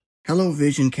Hello,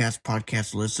 VisionCast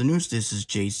podcast listeners. This is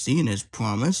JC, and as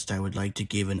promised, I would like to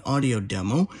give an audio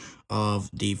demo of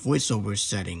the voiceover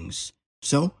settings.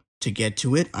 So, to get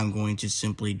to it, I'm going to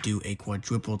simply do a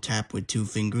quadruple tap with 2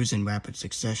 fingers in rapid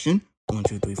succession. 1,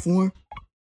 2, 3, 4.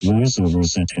 Voiceover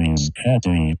settings,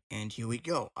 heading. And here we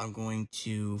go. I'm going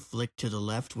to flick to the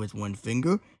left with 1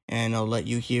 finger, and I'll let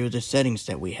you hear the settings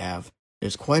that we have.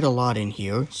 There's quite a lot in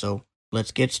here, so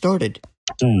let's get started.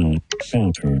 Done.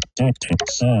 Filter. Dictate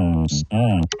sounds.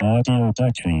 On. Audio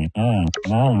ducking. On.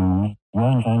 Volume.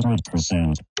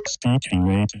 100%. Speaking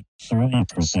rate.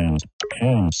 30%.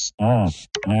 Hints. Off.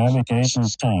 Navigation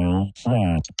style.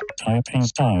 Flat. Typing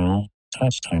style.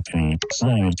 Touch typing.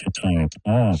 Slide to type.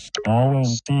 Off.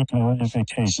 Always speak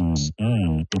notifications.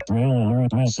 On. Braille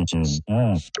alert messages.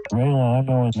 Off. Braille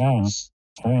auto advance.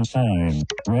 0.5.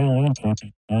 Braille input.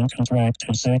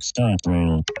 Uncontracted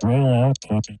 6.braille. Braille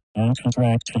output.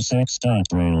 Uncontracted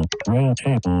 6.braille. Braille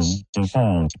tables.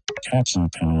 Default. Caption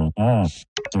panel. Off.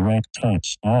 Direct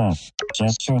touch. Off.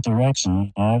 Gesture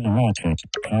direction. Automatic.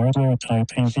 Hardware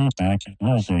typing feedback.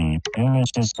 Nothing.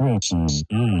 Image descriptions.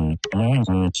 On.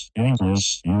 Language.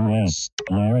 English. US.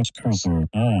 Large cursor.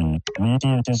 On.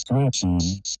 Media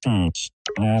descriptions. Speech.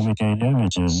 Navigate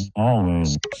images.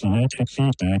 Always. Phonetic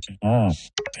feedback. Off.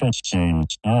 Pitch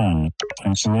change. On.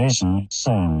 Punctuation.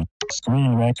 Some.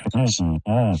 Screen recognition.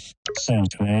 Off. Send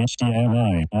to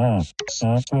HDMI. Off.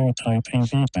 Software typing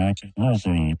feedback.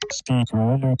 Nothing. Speaker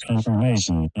order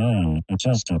confirmation. On.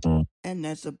 Adjustable. And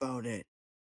that's about it.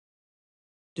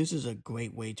 This is a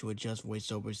great way to adjust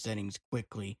voiceover settings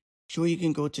quickly. Sure, you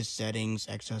can go to settings,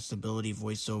 accessibility,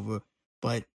 voiceover,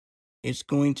 but it's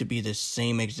going to be the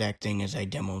same exact thing as I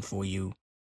demoed for you.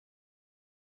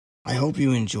 I hope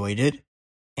you enjoyed it,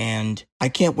 and I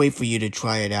can't wait for you to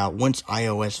try it out once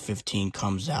iOS 15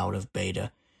 comes out of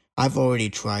beta. I've already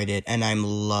tried it, and I'm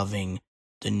loving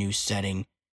the new setting.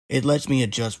 It lets me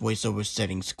adjust voiceover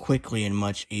settings quickly and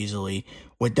much easily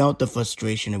without the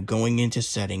frustration of going into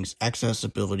settings,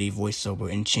 accessibility,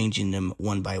 voiceover, and changing them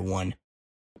one by one.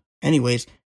 Anyways,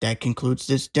 that concludes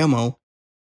this demo.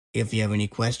 If you have any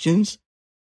questions,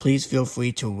 please feel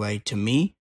free to write to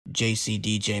me,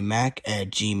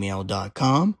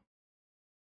 jcdjmac@gmail.com.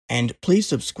 And please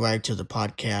subscribe to the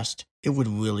podcast. It would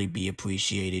really be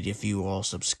appreciated if you all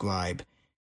subscribe.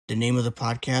 The name of the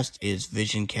podcast is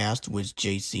VisionCast with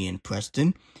JC and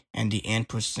Preston, and the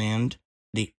ampersand,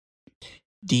 the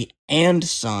and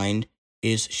sign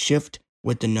is shift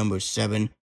with the number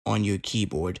 7 on your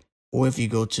keyboard. Or if you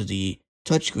go to the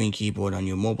touchscreen keyboard on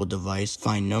your mobile device,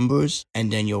 find numbers,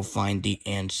 and then you'll find the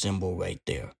and symbol right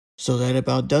there. So that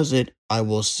about does it. I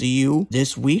will see you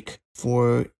this week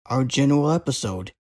for our general episode.